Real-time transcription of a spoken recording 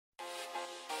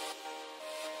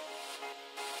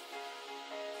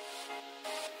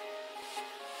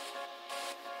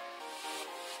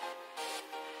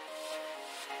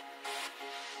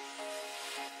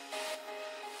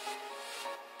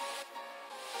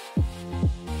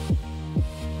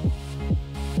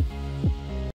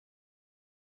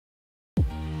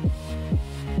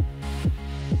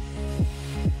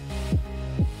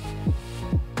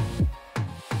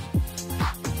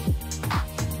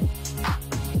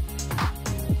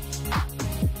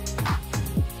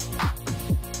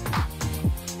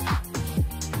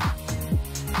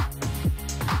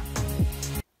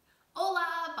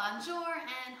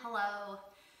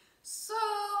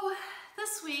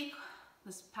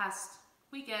This past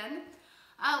weekend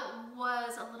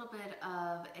was a little bit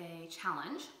of a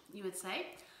challenge, you would say.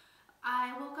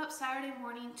 I woke up Saturday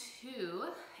morning to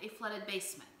a flooded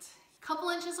basement. A couple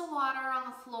inches of water on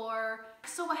the floor.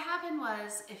 So what happened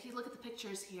was, if you look at the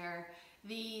pictures here,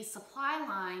 the supply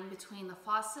line between the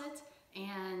faucet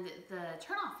and the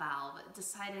turnoff valve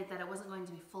decided that it wasn't going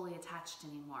to be fully attached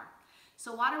anymore.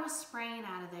 So water was spraying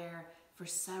out of there for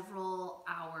several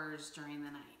hours during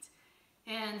the night.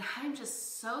 And I'm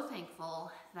just so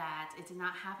thankful that it did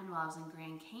not happen while I was in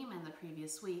Grand Cayman the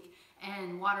previous week,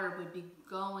 and water would be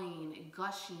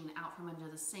gushing out from under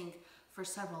the sink for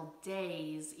several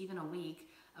days, even a week,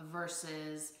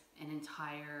 versus an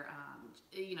entire,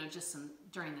 just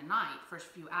during the night, first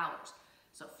few hours.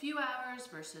 So a few hours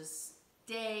versus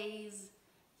days.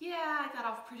 Yeah, I got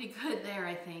off pretty good there,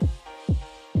 I think.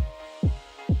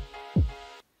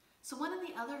 So one of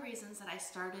the other reasons that I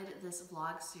started this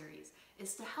vlog series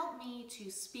is to help me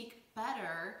to speak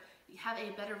better, have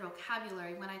a better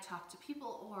vocabulary when I talk to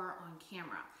people or on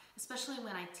camera, especially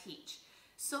when I teach.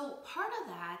 So part of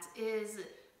that is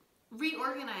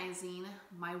reorganizing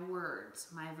my words,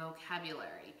 my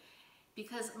vocabulary,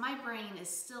 because my brain is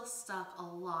still stuck a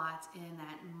lot in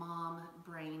that mom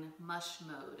brain mush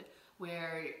mode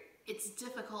where it's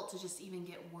difficult to just even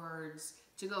get words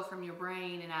to go from your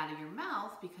brain and out of your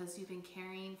mouth because you've been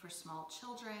caring for small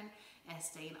children and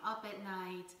staying up at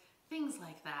night, things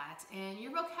like that, and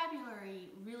your vocabulary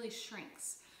really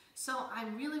shrinks. So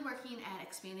I'm really working at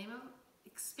expanding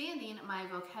my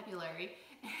vocabulary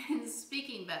and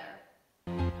speaking better.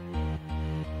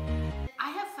 I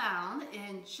have found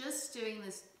in just doing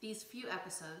these few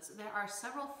episodes, there are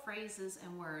several phrases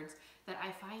and words that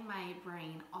I find my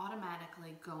brain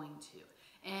automatically going to.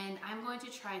 And I'm going to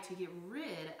try to get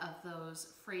rid of those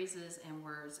phrases and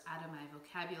words out of my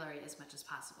vocabulary as much as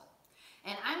possible.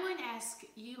 And I'm going to ask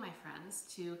you, my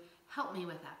friends, to help me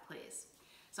with that, please.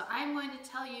 So I'm going to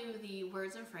tell you the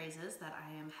words and phrases that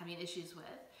I am having issues with,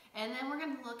 and then we're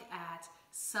going to look at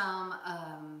some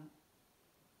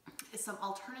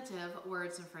alternative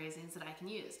words and phrasings that I can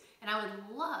use. And I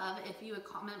would love if you would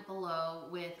comment below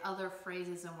with other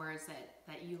phrases and words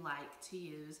that you like to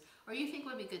use or you think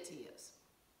would be good to use.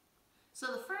 So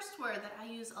the first word that I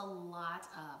use a lot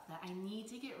of, that I need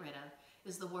to get rid of,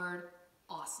 is the word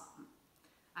awesome.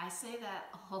 I say that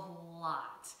a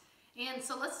lot. And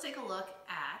so let's take a look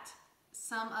at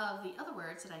some of the other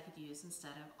words that I could use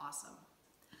instead of awesome.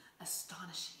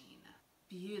 Astonishing,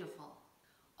 beautiful,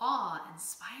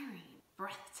 awe-inspiring,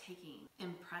 breathtaking,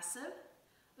 impressive.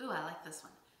 Ooh, I like this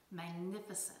one.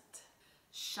 Magnificent,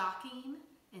 shocking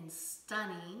and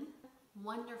stunning,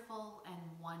 wonderful and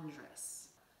wondrous.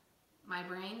 My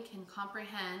brain can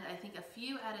comprehend, I think, a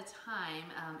few at a time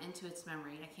into its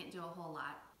memory. I can't do a whole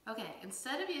lot. Okay,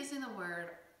 instead of using the word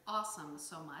awesome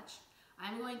so much,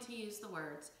 I'm going to use the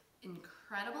words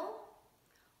incredible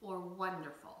or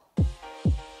wonderful.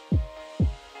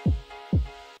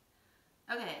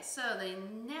 Okay, so the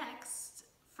next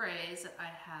phrase that I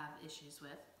have issues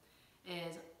with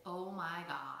is, oh my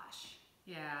gosh.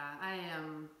 Yeah,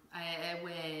 I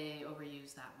way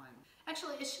overuse that one.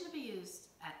 Actually, it shouldn't be used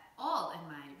at all in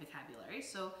my vocabulary,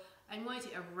 so I'm going to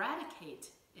eradicate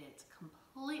it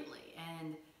completely,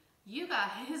 and you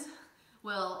guys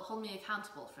will hold me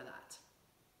accountable for that.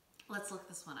 Let's look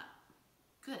this one up.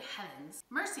 Good heavens.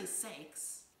 Mercy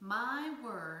sakes. My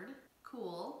word.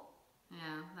 Cool.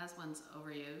 Yeah, that one's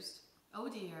overused. Oh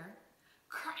dear.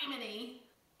 Criminy.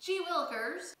 Gee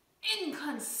willikers.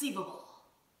 Inconceivable.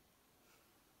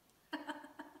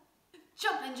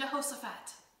 Jumpin'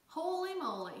 Jehoshaphat. Holy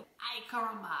moly. Ay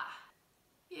caramba.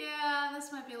 Yeah,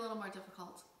 this might be a little more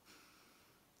difficult.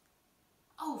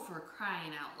 Oh, for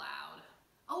crying out loud.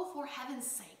 Oh, for heaven's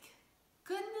sake.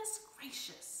 Goodness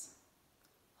gracious.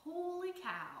 Holy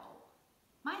cow.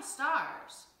 My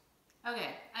stars.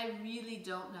 Okay, I really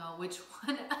don't know which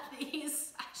one of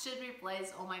these I should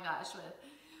replace oh my gosh with,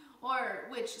 or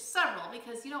which several,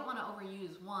 because you don't want to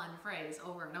overuse one phrase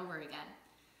over and over again.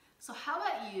 So how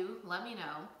about you let me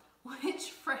know which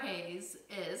phrases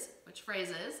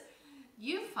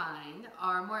you find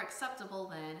are more acceptable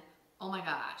than oh my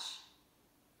gosh.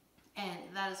 And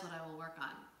that is what I will work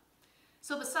on.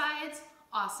 So besides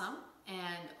awesome,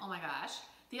 and oh my gosh.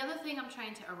 The other thing I'm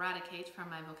trying to eradicate from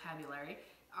my vocabulary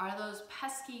are those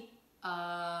pesky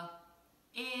and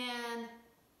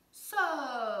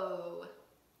so,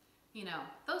 you know,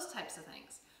 those types of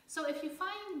things. So if you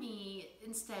find me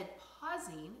instead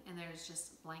pausing and there's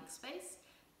just blank space,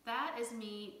 that is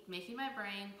me making my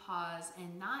brain pause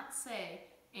and not say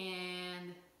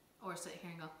and, or sit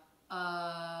here and go,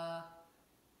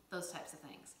 those types of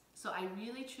things. So I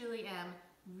really truly am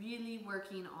really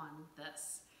working on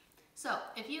this. So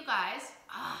if you guys,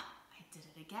 I did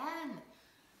it again.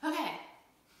 Okay.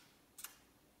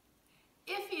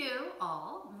 If you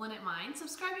all wouldn't mind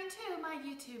subscribing to my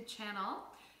YouTube channel,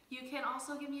 you can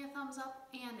also give me a thumbs up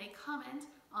and a comment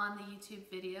on the YouTube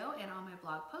video and on my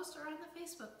blog post or on the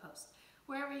Facebook post,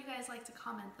 wherever you guys like to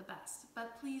comment the best.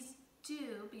 But please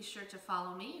do be sure to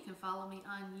follow me. You can follow me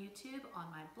on YouTube, on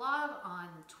my blog, on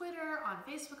Twitter, on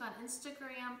Facebook, on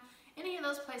Instagram, any of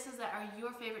those places that are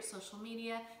your favorite social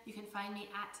media. You can find me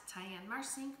at Tyann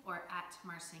Marcink or at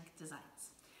Marcink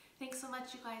Designs. Thanks so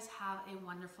much, you guys. Have a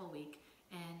wonderful week,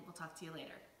 and we'll talk to you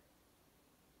later.